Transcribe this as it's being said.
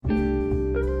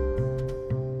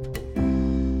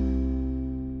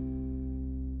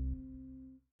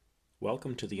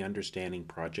welcome to the Understanding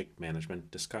Project Management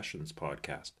Discussions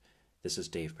podcast. This is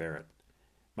Dave Barrett.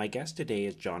 My guest today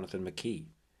is Jonathan McKee.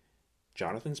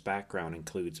 Jonathan's background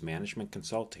includes management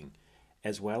consulting,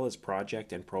 as well as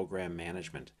project and program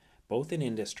management, both in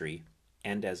industry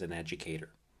and as an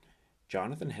educator.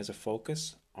 Jonathan has a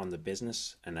focus on the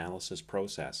business analysis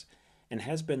process and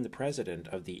has been the president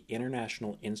of the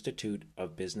International Institute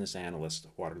of Business Analysts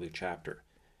Waterloo chapter.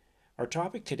 Our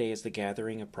topic today is the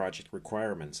gathering of project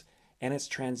requirements and its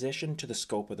transition to the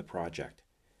scope of the project.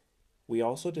 We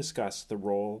also discuss the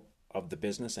role of the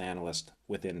business analyst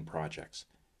within projects.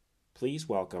 Please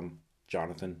welcome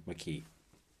Jonathan McKee.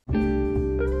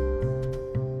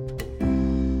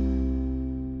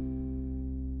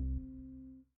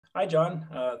 Hi, John.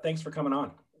 Thanks for coming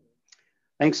on.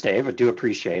 Thanks, Dave. I do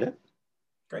appreciate it.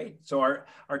 Great. So our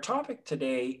topic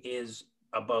today is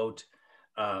about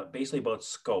basically about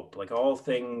scope, like all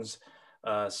things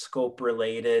scope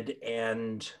related,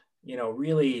 and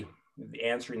really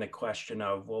answering the question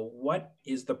of, well, what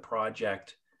is the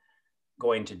project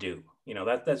going to do?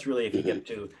 That's really, if you get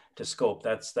to scope,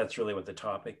 that's really what the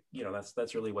topic,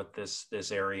 that's really what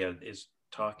this area is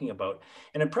talking about.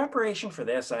 And in preparation for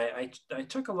this, I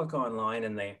took a look online,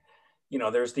 and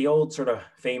there's the old sort of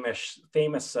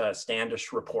famous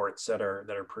Standish reports that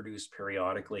are produced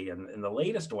periodically, and in the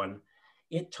latest one,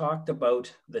 it talked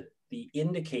about the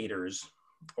indicators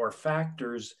or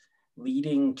factors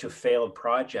leading to failed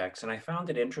projects. And I found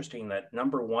it interesting that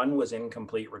number one was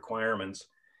incomplete requirements,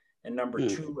 and number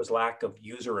two was lack of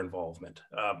user involvement,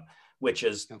 which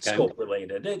is scope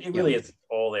related. It really is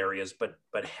all areas, but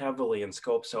heavily in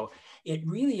scope. So it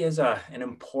really is an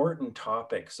important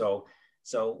topic. So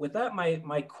with that,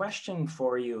 my question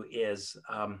for you is,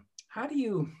 how do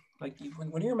you,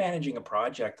 when you're managing a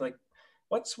project,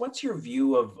 what's your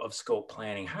view of scope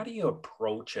planning? How do you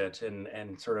approach it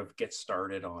and sort of get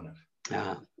started on it?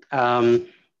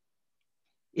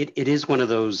 It is one of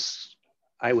those,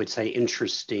 I would say,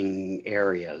 interesting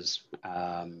areas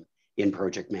in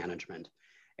project management.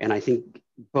 And I think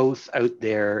both out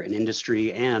there in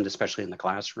industry and especially in the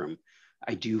classroom,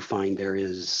 I do find there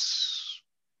is,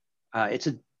 it's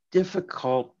a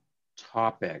difficult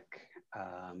topic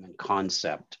and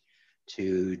concept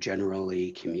to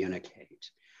generally communicate.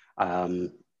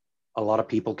 A lot of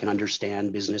people can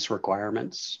understand business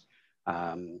requirements,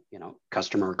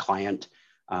 customer client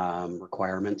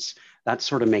requirements. That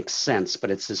sort of makes sense,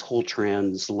 but it's this whole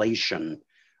translation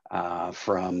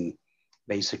from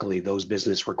basically those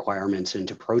business requirements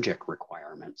into project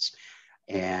requirements,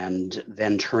 and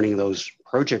then turning those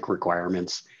project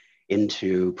requirements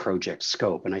into project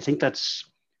scope. And I think that's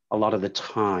a lot of the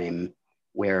time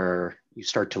where you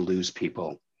start to lose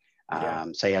people,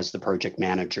 say as the project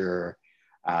manager,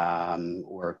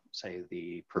 or say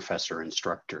the professor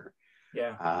instructor.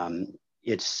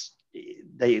 It's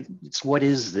what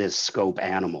is this scope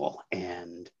animal,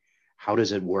 and how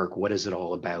does it work? What is it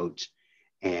all about?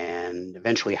 And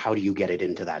eventually, how do you get it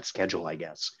into that schedule, I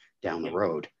guess, down the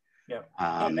road?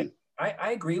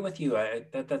 I agree with you.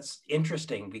 That's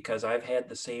interesting, because I've had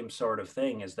the same sort of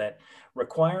thing, is that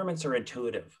requirements are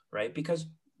intuitive, right? Because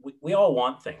we all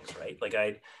want things, right? Like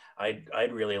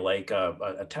I'd really like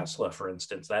a Tesla, for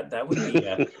instance. That would be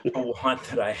a want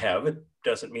that I have. It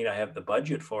doesn't mean I have the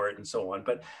budget for it and so on.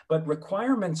 But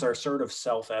requirements are sort of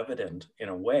self-evident in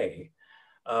a way.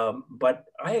 But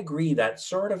I agree that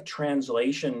sort of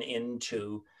translation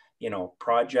into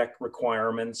project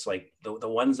requirements, like the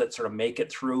ones that sort of make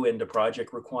it through into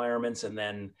project requirements, and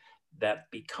then that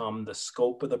become the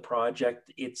scope of the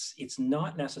project. It's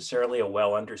not necessarily a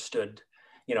well understood,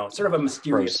 sort of a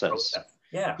mysterious process.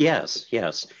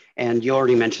 Yes. And you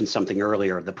already mentioned something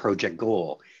earlier, the project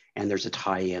goal, and there's a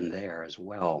tie-in there as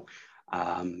well.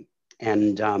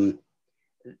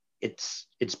 It's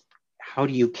how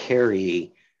do you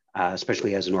carry,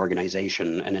 especially as an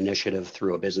organization, an initiative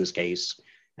through a business case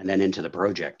and then into the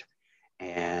project,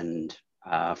 and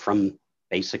from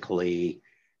basically,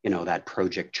 that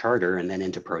project charter and then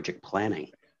into project planning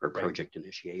or project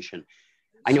initiation.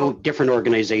 I know different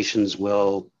organizations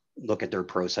will look at their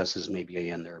processes maybe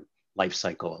in their life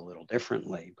cycle a little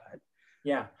differently, but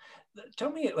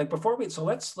tell me,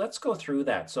 let's go through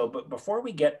that. But before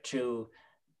we get to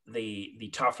the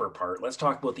tougher part, let's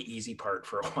talk about the easy part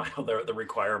for a while, the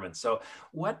requirements. So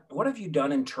what have you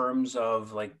done in terms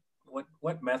of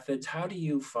what methods? How do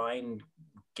you find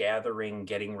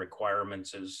getting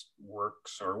requirements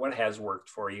works, or what has worked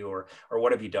for you, or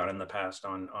what have you done in the past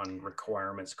on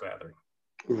requirements gathering?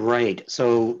 Right.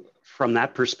 So from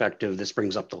that perspective, this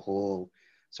brings up the whole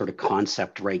sort of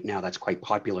concept right now that's quite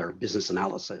popular, business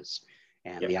analysis.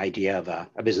 And Yep. the idea of a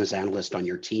business analyst on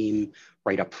your team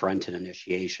right up front in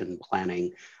initiation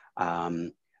planning,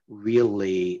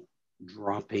 really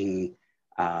dropping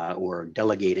or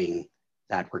delegating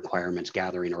that requirements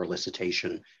gathering or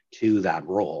elicitation to that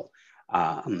role,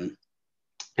 an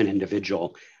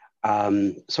individual.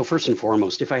 So first and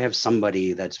foremost, if I have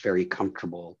somebody that's very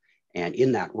comfortable and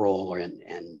in that role,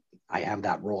 and I have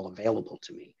that role available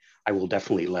to me, I will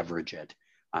definitely leverage it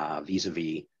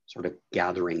vis-a-vis sort of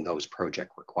gathering those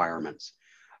project requirements.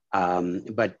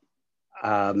 But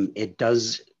it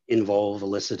does involve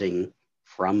eliciting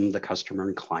from the customer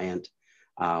and client,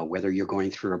 whether you're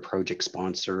going through a project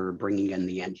sponsor, bringing in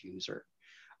the end user,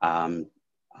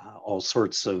 all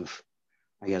sorts of,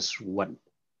 I guess,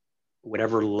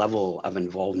 whatever level of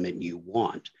involvement you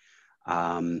want.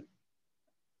 And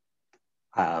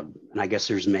I guess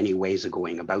there's many ways of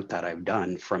going about that. I've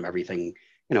done from everything,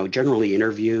 generally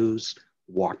interviews,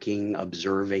 walking,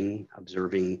 observing,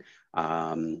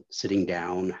 sitting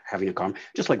down, having a conversation,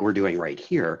 just like we're doing right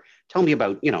here. Tell me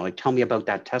about, tell me about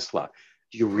that Tesla.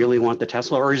 Do you really want the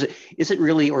Tesla, or is it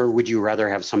really, or would you rather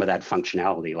have some of that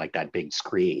functionality, like that big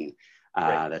screen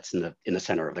that's in the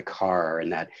center of the car,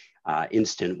 and that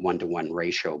instant one-to-one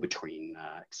ratio between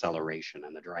acceleration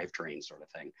and the drivetrain sort of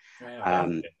thing?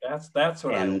 Yeah, that's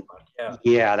what I want.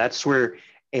 Yeah, that's where,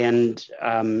 and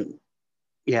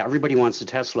yeah, everybody wants a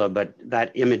Tesla, but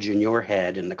that image in your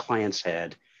head and the client's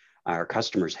head, our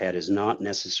customer's head, is not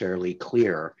necessarily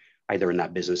clear either in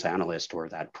that business analyst or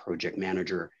that project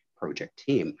manager project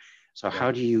team. So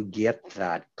how do you get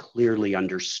that clearly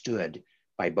understood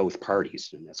by both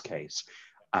parties in this case,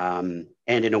 and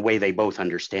in a way they both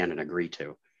understand and agree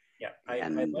to? Yeah, I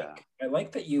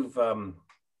like that you've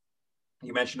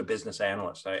you mentioned a business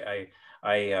analyst.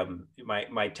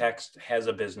 My text has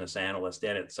a business analyst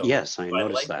in it. So yes, I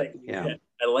noticed that. Yeah,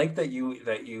 I like that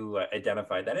you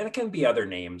identified that, and it can be other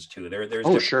names too.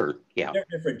 There's sure, yeah, there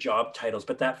are different job titles,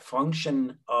 but that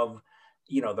function of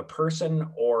the person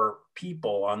or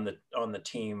people on the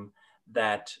team,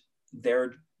 that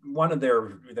one of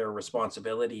their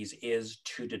responsibilities is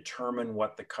to determine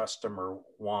what the customer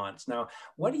wants. Now,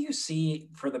 what do you see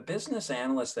for the business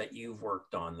analysts that you've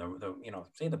worked on,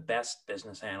 say the best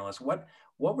business analysts, what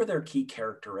were their key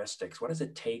characteristics? What does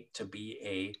it take to be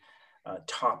a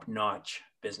top-notch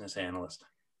business analyst?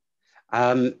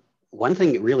 One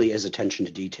thing really is attention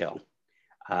to detail.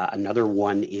 Another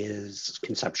one is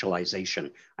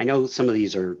conceptualization. I know some of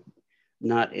these are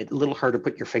not a little hard to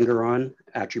put your finger on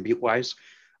attribute-wise.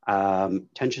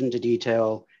 Attention to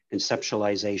detail,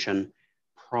 conceptualization,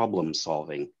 problem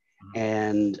solving,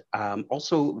 and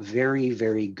also very,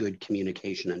 very good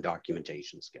communication and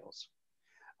documentation skills.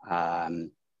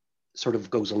 Sort of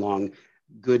goes along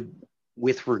good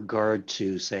with regard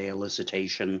to, say,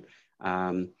 elicitation,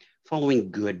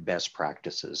 following good best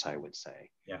practices, I would say.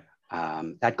 Yeah.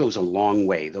 That goes a long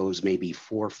way. Those maybe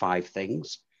 4 or 5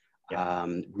 things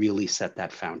really set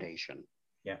that foundation.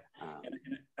 Yeah, and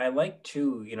I like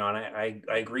to, and I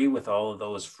agree with all of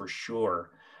those for sure.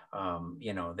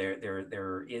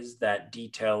 There is that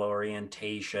detail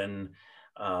orientation,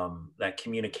 that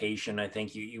communication. I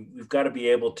think you've got to be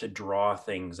able to draw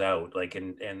things out, like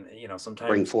and sometimes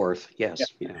bring forth. Yes,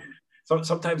 yeah. So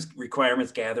sometimes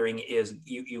requirements gathering is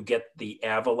you get the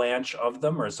avalanche of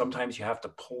them, or sometimes you have to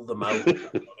pull them out.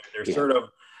 They're sort of.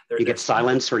 You get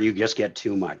silence, or you just get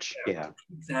too much. Yeah,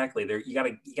 exactly. You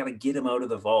gotta get them out of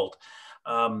the vault.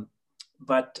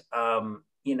 But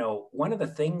one of the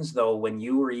things though, when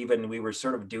we were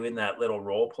sort of doing that little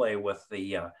role play with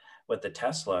the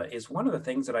Tesla, is one of the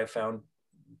things that I found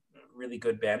really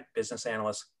good business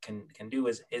analysts can do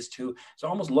is to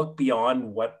almost look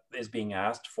beyond what is being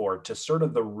asked for to sort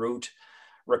of the root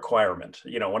requirement.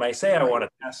 When I say I want a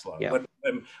Tesla,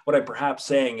 what I'm perhaps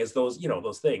saying is those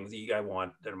things. I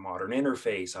want a modern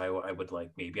interface. I would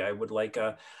like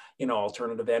a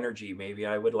alternative energy. Maybe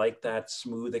I would like that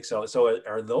smooth Excel. So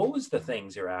are those the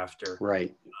things you're after,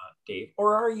 right, Dave?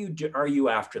 Or are you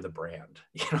after the brand?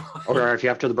 Or are you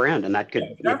after the brand? And that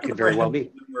could very well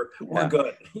be. We're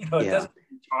good. It doesn't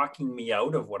talking me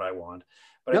out of what I want.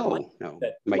 But no,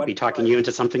 might be talking you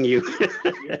into something you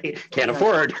can't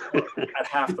afford at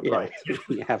half the price.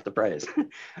 Half the price.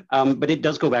 But it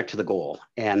does go back to the goal,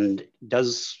 and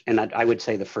I would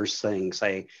say the first thing,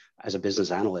 say as a business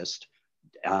analyst,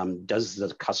 does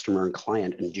the customer and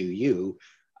client and do you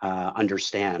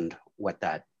understand what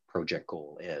that project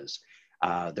goal is?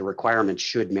 The requirements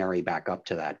should marry back up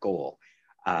to that goal.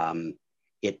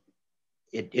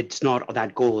 It's not,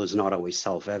 that goal is not always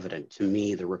self-evident. To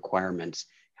me, the requirements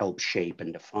help shape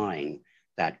and define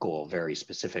that goal, very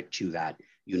specific to that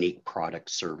unique product,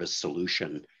 service,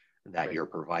 solution that you're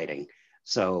providing.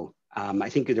 So I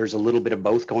think there's a little bit of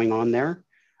both going on there,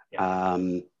 Yeah.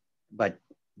 but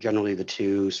generally the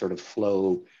two sort of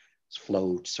flow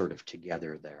sort of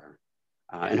together there.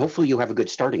 And Yeah. hopefully you have a good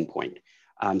starting point.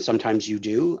 Sometimes you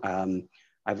do.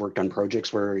 I've worked on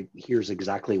projects where here's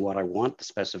exactly what I want, the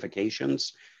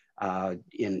specifications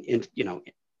in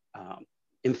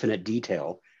infinite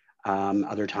detail.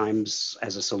 Other times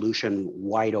as a solution,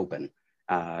 wide open,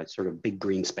 sort of big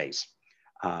green space.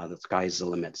 The sky's the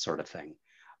limit sort of thing.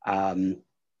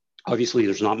 Obviously,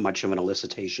 there's not much of an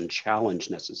elicitation challenge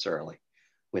necessarily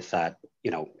with that,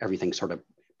 everything sort of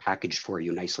packaged for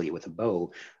you nicely with a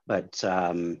bow, but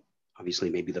obviously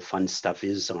maybe the fun stuff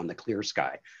is on the clear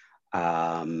sky.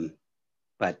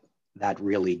 But that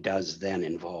really does then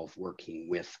involve working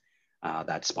with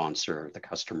that sponsor, the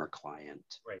customer client,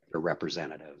 Right. their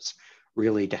representatives,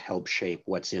 really to help shape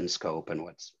what's in scope and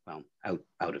what's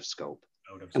out of scope.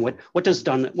 And what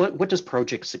does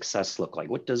project success look like?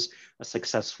 What does a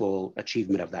successful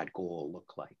achievement of that goal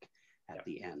look like at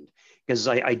the end? Because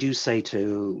I do say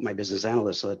to my business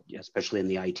analysts, especially in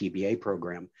the ITBA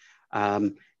program,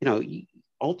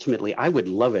 ultimately, I would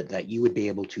love it that you would be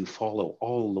able to follow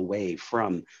all the way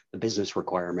from the business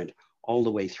requirement all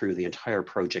the way through the entire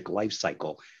project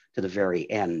lifecycle to the very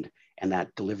end and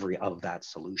that delivery of that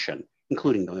solution,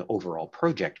 including the overall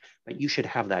project. But you should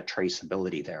have that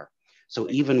traceability there. So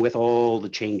even with all the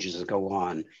changes that go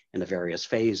on in the various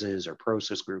phases or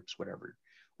process groups,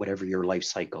 whatever your life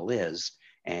cycle is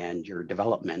and your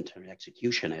development and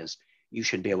execution is, you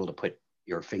should be able to put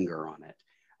your finger on it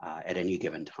at any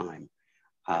given time.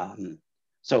 And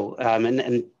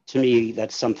to me,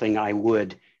 that's something I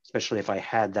would, especially if I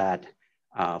had that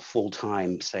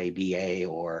full-time, say, BA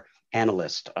or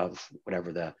analyst of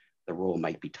whatever the role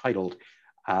might be titled,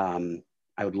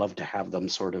 I would love to have them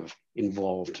sort of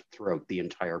involved throughout the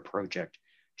entire project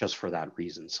just for that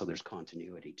reason. So there's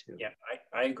continuity too. Yeah,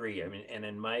 I agree. I mean, and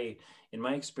in my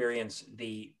experience,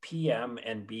 the PM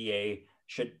and BA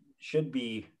should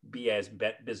be as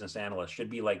business analyst should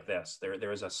be like this.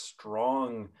 There is a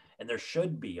strong, and there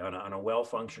should be on a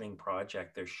well-functioning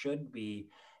project, there should be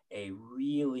a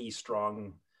really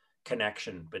strong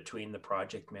connection between the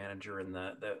project manager and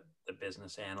the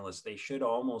business analyst. They should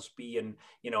almost be in,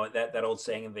 that old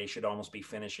saying, they should almost be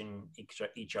finishing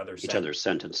each other's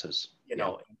sentences.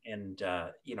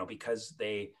 Because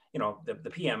they,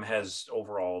 the PM has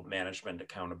overall management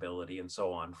accountability and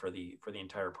so on for the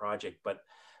entire project, but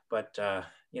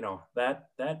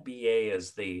that BA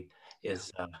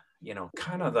is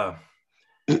kind of the,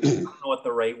 I don't know what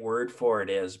the right word for it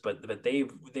is, but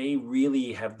they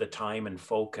really have the time and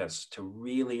focus to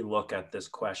really look at this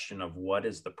question of what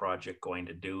is the project going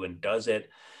to do, and does it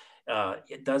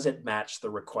match the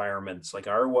requirements? Like,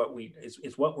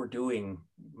 is what we're doing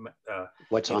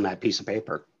what's on that piece of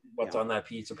paper? What's on that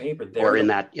piece of paper? Or in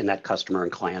that customer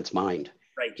and client's mind?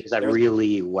 Right. Is that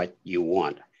really what you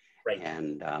want? Right.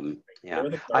 And they're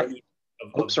the guardians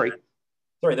sorry.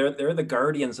 Sorry, they're the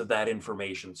guardians of that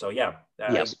information. So yeah,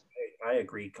 yes. I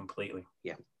agree completely.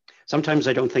 Yeah. Sometimes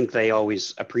I don't think they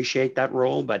always appreciate that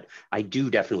role, but I do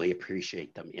definitely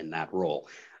appreciate them in that role.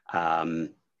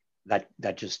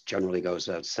 That just generally goes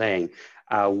without saying.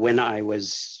 When I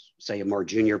was, say, a more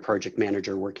junior project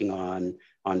manager working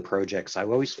on projects, I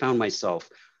always found myself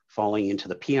falling into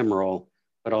the PM role,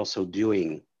 but also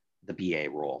doing the BA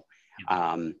role.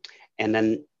 And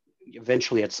then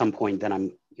eventually at some point, then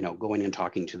I'm going and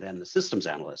talking to then the systems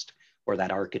analyst or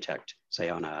that architect, say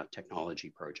on a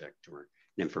technology project or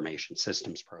an information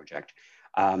systems project.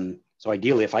 So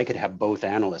ideally, if I could have both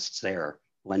analysts there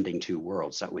blending two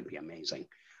worlds, that would be amazing.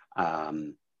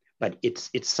 But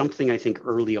it's something I think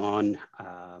early on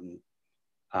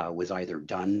was either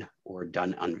done or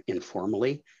done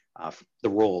informally.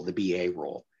 The BA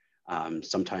role.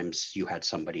 Sometimes you had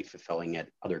somebody fulfilling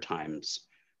it. Other times,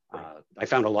 I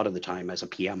found a lot of the time as a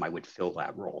PM, I would fill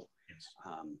that role. Yes.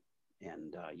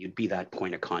 And you'd be that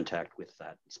point of contact with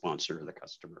that sponsor or the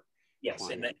customer. Yes,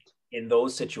 in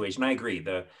those situations, I agree.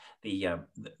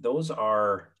 Those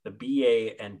are the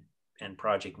BA and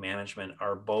project management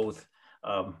are both.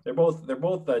 They're both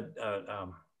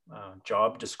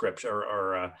job description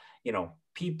or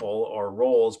people or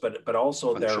roles, but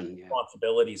also their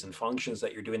responsibilities and functions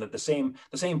that you're doing. That the same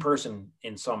person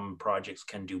in some projects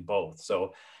can do both.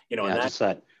 So and just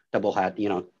that double hat.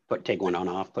 Take one on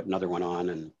off, put another one on,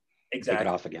 and take it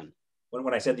off again.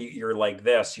 When I said that you're like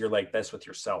this with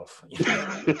yourself.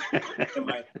 Am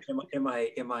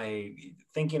I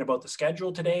thinking about the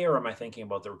schedule today, or am I thinking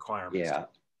about the requirements? Yeah.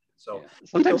 So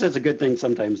sometimes that's a good thing,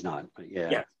 sometimes not. But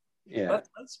yeah.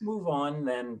 Let's move on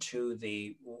then to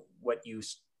what you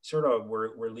sort of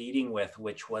were leading with,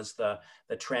 which was the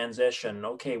transition.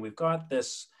 Okay, we've got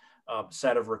this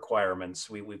set of requirements.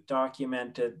 We've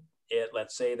documented it.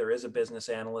 Let's say there is a business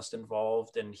analyst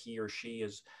involved and he or she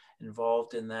is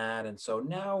involved in that. And so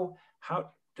now,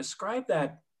 how describe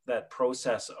that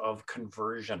process of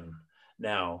conversion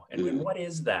now, and what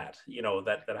is that,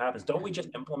 that happens? Don't we just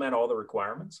implement all the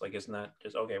requirements? Like, isn't that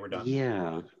just, okay, we're done?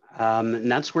 Yeah.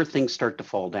 And that's where things start to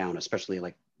fall down, especially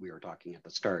like we were talking at the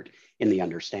start in the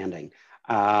understanding.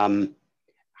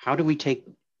 How do we take,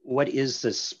 what is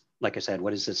this, like I said,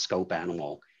 what is this scope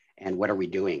animal, and what are we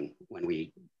doing when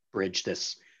we bridge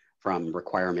this from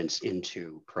requirements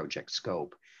into project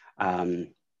scope?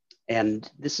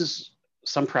 And this is,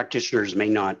 some practitioners may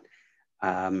not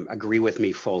agree with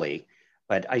me fully,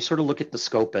 but I sort of look at the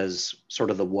scope as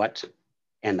sort of the what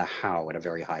and the how at a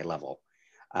very high level.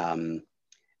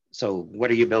 So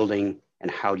what are you building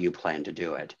and how do you plan to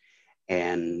do it?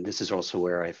 And this is also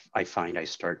where I find I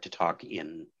start to talk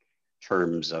in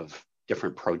terms of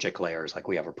different project layers, like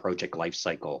we have a project life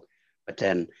cycle, but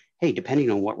then, hey,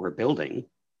 depending on what we're building,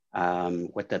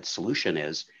 what that solution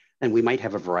is, then we might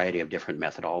have a variety of different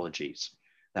methodologies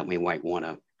that we might want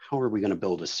to, how are we going to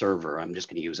build a server? I'm just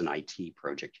going to use an IT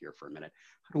project here for a minute.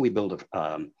 How do we build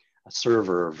a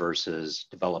server versus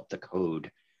develop the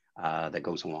code that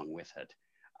goes along with it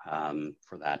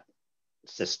for that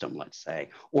system, let's say,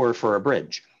 or for a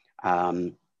bridge?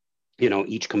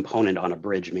 Each component on a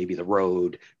bridge, maybe the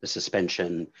road, the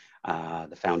suspension,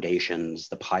 the foundations,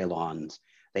 the pylons,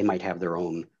 they might have their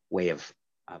own way of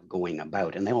going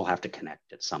about, and they all have to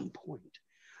connect at some point.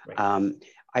 Right.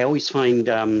 I always find,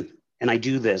 and I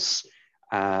do this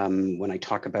when I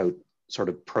talk about sort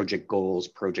of project goals,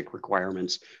 project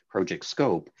requirements, project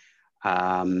scope,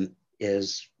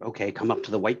 is, okay, come up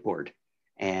to the whiteboard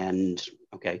and,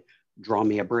 okay, draw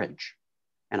me a bridge.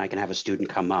 And I can have a student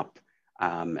come up.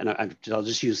 And I'll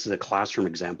just use the classroom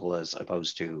example as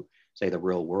opposed to, say, the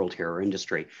real world here or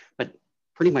industry. But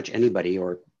pretty much anybody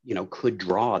could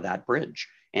draw that bridge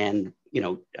and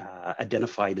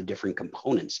identify the different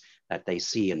components that they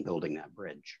see in building that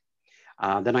bridge.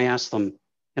 Then I ask them,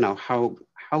 how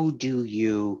would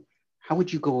you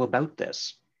go about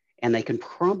this? And they can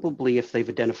probably, if they've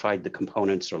identified the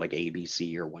components, or like A, B,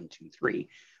 C, or 1, 2, 3,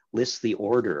 list the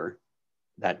order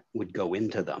that would go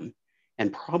into them.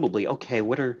 And probably, okay,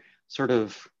 what are sort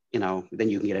of, then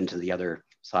you can get into the other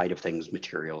side of things,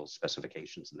 materials,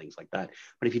 specifications, and things like that.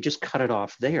 But if you just cut it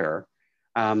off there,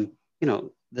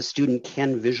 the student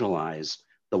can visualize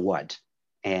the what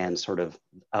and sort of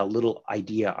a little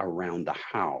idea around the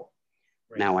how.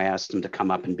 Right. Now I asked them to come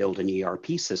up and build an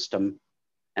ERP system,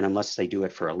 and unless they do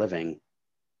it for a living,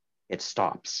 it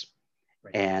stops.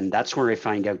 Right. And that's where I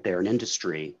find out there in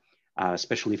industry,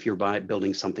 especially if you're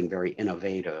building something very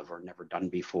innovative or never done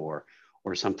before,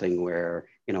 or something where,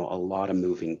 a lot of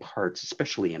moving parts,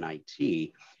 especially in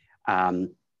IT,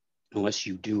 unless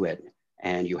you do it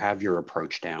and you have your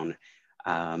approach down,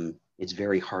 it's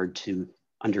very hard to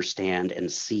understand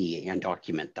and see and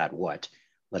document that what,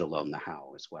 let alone the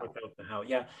how as well. Without the how,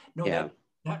 yeah. No, yeah.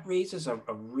 That raises a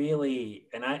really,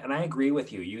 and I agree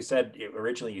with you. You said,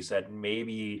 originally you said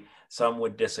maybe some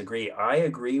would disagree. I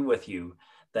agree with you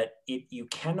that you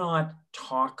cannot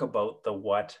talk about the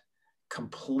what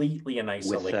completely in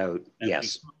isolation. Without,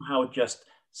 yes. Somehow just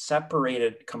separate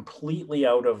it completely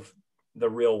out of the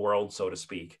real world, so to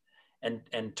speak, and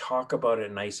talk about it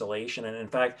in isolation. And in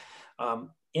fact,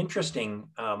 interesting,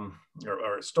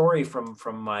 or a story from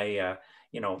my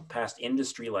past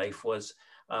industry life was,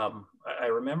 I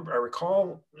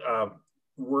recall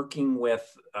working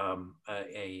with an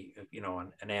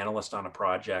analyst on a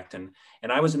project, and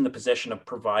I was in the position of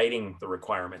providing the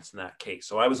requirements in that case.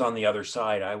 So I was on the other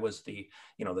side. I was the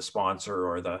the sponsor,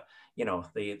 or the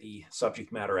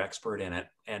subject matter expert in it.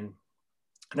 And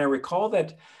I recall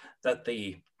that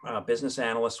the business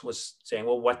analyst was saying,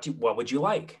 well, what would you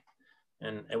like?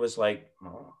 And it was like,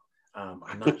 well,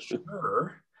 I'm not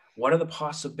sure. What are the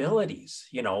possibilities?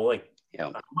 How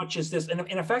much is this? And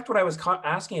in effect, what I was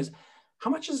asking is, how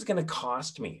much is it going to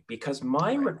cost me? Because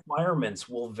my requirements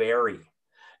will vary,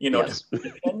 yes.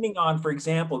 Depending on, for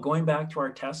example, going back to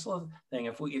our Tesla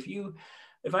thing.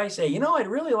 If I say, I'd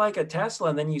really like a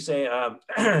Tesla, and then you say,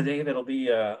 Dave, it'll be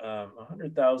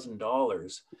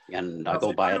 $100,000, and I'll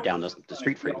go buy it down the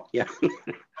street for you. Yeah.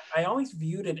 I always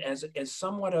viewed it as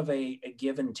somewhat of a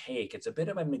give and take. It's a bit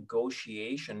of a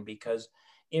negotiation, because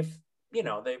if the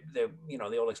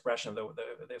old expression,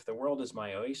 if the world is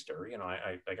my oyster,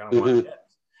 I don't want it.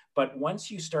 But once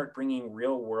you start bringing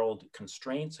real world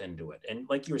constraints into it, and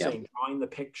like you were Yep. saying, drawing the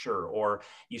picture, or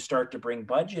you start to bring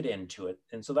budget into it,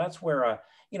 and so that's where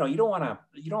you know, you don't want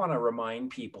to remind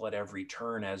people at every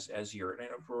turn as you're,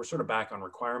 we're sort of back on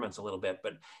requirements a little bit,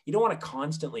 but you don't want to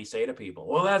constantly say to people,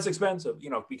 well, that's expensive, you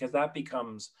know, because that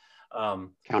becomes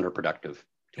counterproductive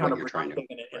to what you're trying to,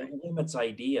 and it limits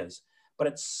ideas. But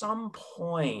at some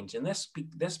point, and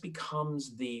this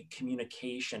becomes the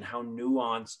communication, how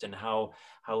nuanced and how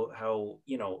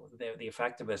you know, the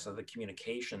effectiveness of the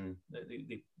communication,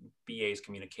 the BA's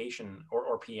communication,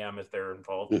 or PM if they're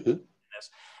involved in this,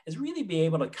 is really be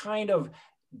able to kind of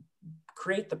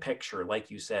create the picture, like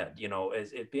you said, you know,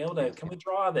 is it be able to, can we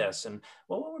draw this, and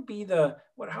well, what would be the,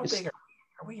 how big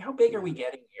are we, how big are we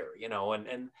getting here, you know,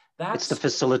 and that's it's the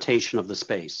facilitation of the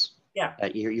space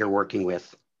that you're working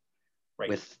with.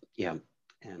 With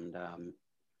and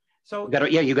so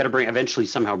you got to bring, eventually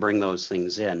somehow bring those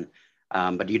things in,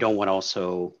 but you don't want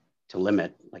also to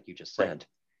limit, like you just said.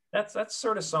 That's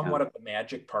sort of somewhat of the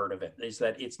magic part of it, is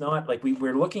that it's not like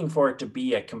we're looking for it to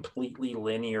be a completely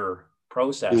linear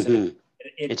process. And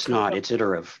it's not. It's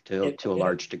iterative to a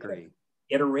large degree.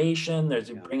 Iteration.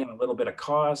 There's bringing a little bit of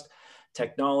cost,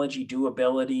 technology,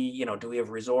 doability. You know, do we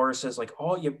have resources? Like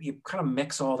you kind of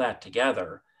mix all that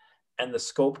together, and the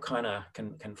scope kind of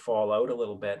can fall out a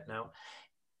little bit.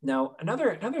 Now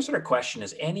another sort of question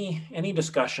is any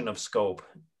discussion of scope.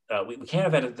 We can't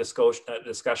have had a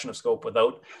discussion of scope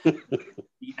without the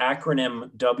acronym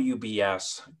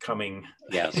WBS coming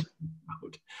out.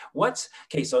 What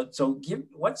is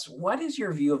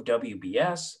your view of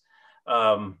WBS?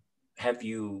 Have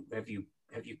you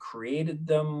created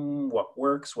them? What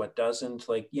works? What doesn't?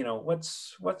 Like, you know,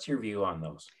 what's your view on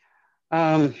those?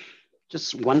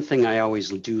 Just one thing I always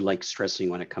do like stressing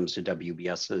when it comes to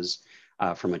WBS is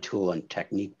from a tool and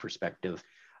technique perspective.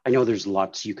 I know there's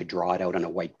lots, you could draw it out on a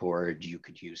whiteboard, you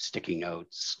could use sticky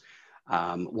notes.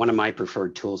 One of my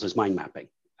preferred tools is mind mapping,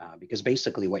 because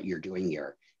basically what you're doing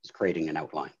here is creating an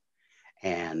outline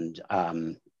and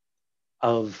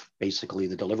of basically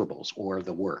the deliverables or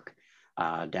the work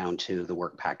down to the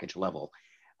work package level.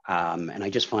 And I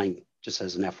just find, just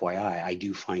as an FYI, I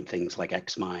do find things like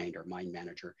Xmind or Mind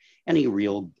Manager, any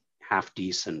real half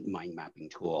decent mind mapping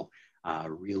tool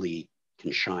really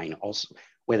can shine. Also,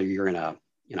 whether you're in a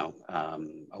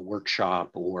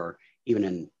workshop or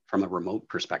even from a remote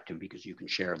perspective, because you can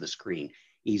share the screen,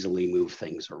 easily move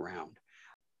things around.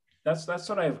 That's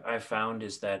what I've found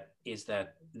is that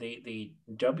the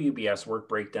WBS, work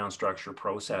breakdown structure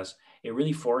process, it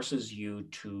really forces you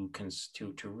to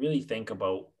really think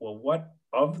about, well, what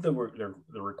of the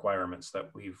requirements that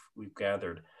we've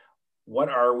gathered, what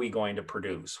are we going to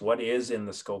produce? What is in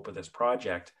the scope of this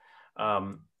project?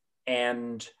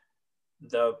 And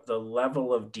the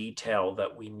level of detail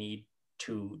that we need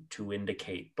to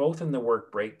indicate, both in the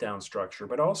work breakdown structure,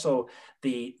 but also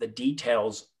the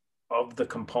details of the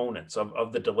components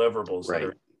of the deliverables that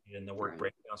are in the work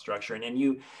breakdown structure. And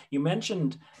you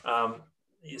mentioned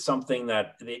something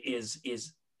that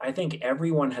is I think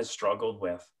everyone has struggled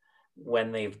with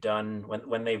when they've been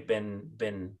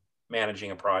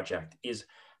managing a project, is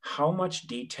how much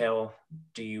detail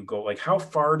do you go, like how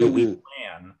far do we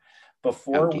plan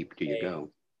before, how deep do you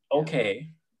go? Okay,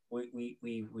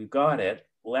 we've got it,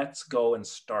 let's go and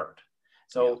start.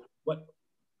 So what,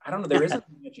 I don't know, there isn't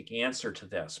a magic answer to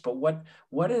this, but what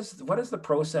is the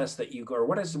process that you go, or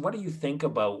what do you think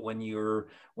about when you're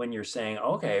saying,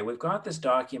 okay, we've got this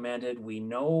documented, we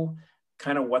know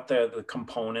kind of what the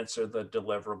components or the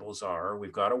deliverables are,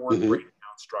 we've got a work breakdown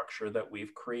structure that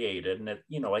we've created, and it,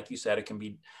 you know, like you said, it can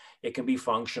be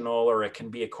functional, or it can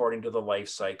be according to the life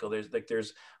cycle. I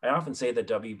often say that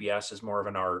WBS is more of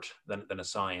an art than a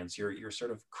science. You're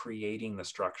sort of creating the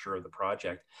structure of the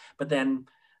project, but then,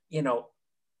 you know,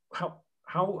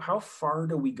 how far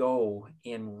do we go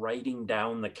in writing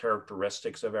down the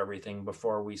characteristics of everything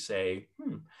before we say,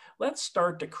 let's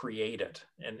start to create it?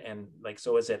 And like,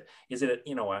 so is it,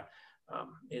 you know, are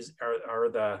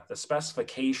the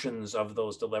specifications of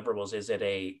those deliverables, is it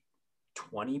a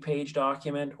 20-page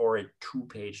document or a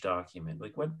 2-page document?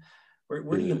 Like where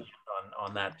do you land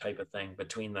on that type of thing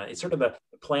between it's sort of the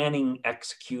planning,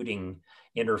 executing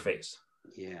interface?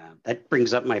 Yeah, that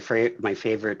brings up my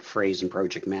favorite phrase in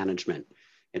project management.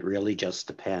 It really just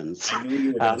depends.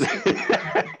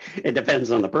 It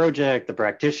depends on the project, the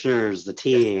practitioners, the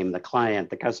team, the client,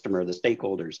 the customer, the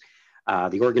stakeholders,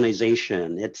 the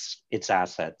organization, its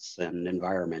assets and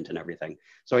environment and everything.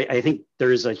 So I think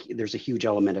there's a huge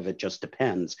element of it just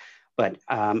depends. But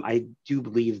I do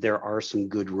believe there are some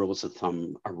good rules of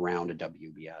thumb around a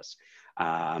WBS.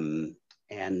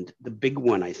 And the big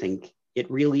one, I think, it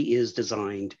really is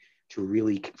designed to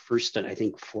really, first and I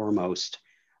think foremost,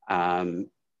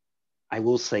 I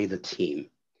will say the team,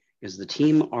 because the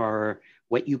team are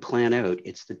what you plan out.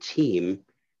 It's the team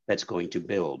that's going to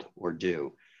build or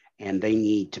do, and they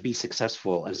need to be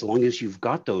successful. As long as you've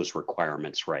got those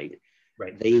requirements right,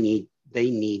 Right. they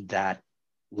need that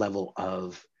level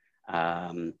of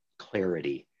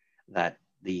clarity, that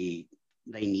they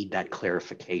need that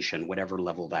clarification, whatever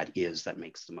level that is, that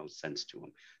makes the most sense to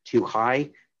them. Too high,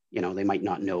 they might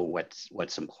not know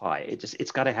what's implied.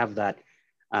 It's got to have that.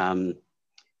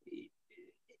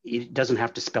 It doesn't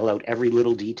have to spell out every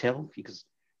little detail, because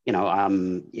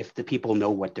if the people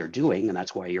know what they're doing, and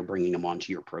that's why you're bringing them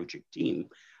onto your project team,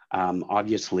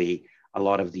 obviously a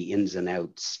lot of the ins and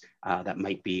outs that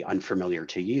might be unfamiliar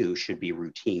to you should be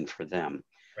routine for them.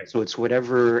 Right. So it's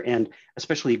whatever, and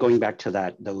especially going back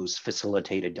to those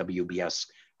facilitated WBS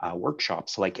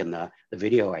workshops, like in the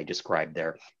video I described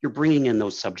there, you're bringing in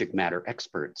those subject matter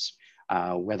experts,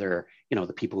 whether,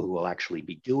 the people who will actually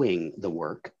be doing the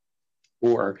work,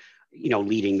 or,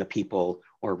 leading the people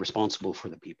or responsible for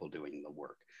the people doing the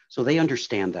work. So they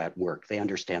understand that work, they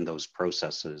understand those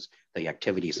processes, the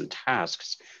activities and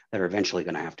tasks that are eventually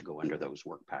going to have to go under those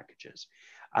work packages.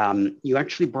 You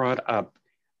actually brought up,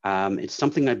 it's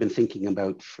something I've been thinking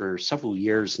about for several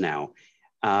years now.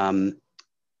 And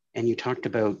you talked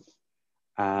about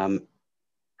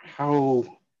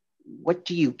what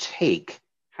do you take?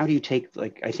 How do you take,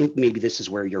 like, I think maybe this is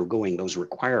where you're going, those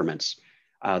requirements.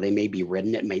 They may be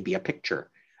written, it may be a picture,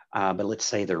 but let's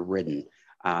say they're written,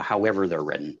 however they're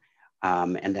written.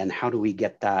 And then how do we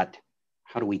get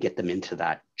them into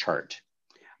that chart?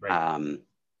 Right.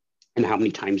 And how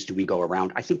many times do we go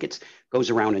around? I think it goes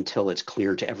around until it's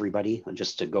clear to everybody,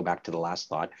 just to go back to the last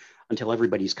thought, until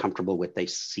everybody's comfortable with, they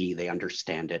see, they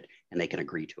understand it, and they can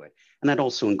agree to it. And that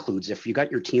also includes, if you got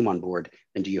your team on board,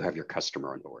 then do you have your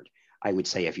customer on board? I would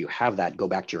say if you have that, go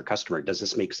back to your customer. Does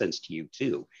this make sense to you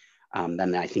too?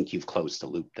 Then I think you've closed the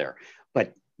loop there.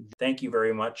 But thank you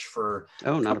very much for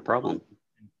not a problem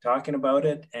talking about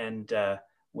it, and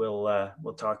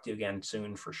we'll talk to you again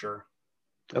soon for sure.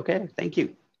 Okay, thank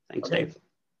you. Thanks, okay. Dave.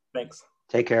 Thanks.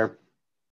 Take care.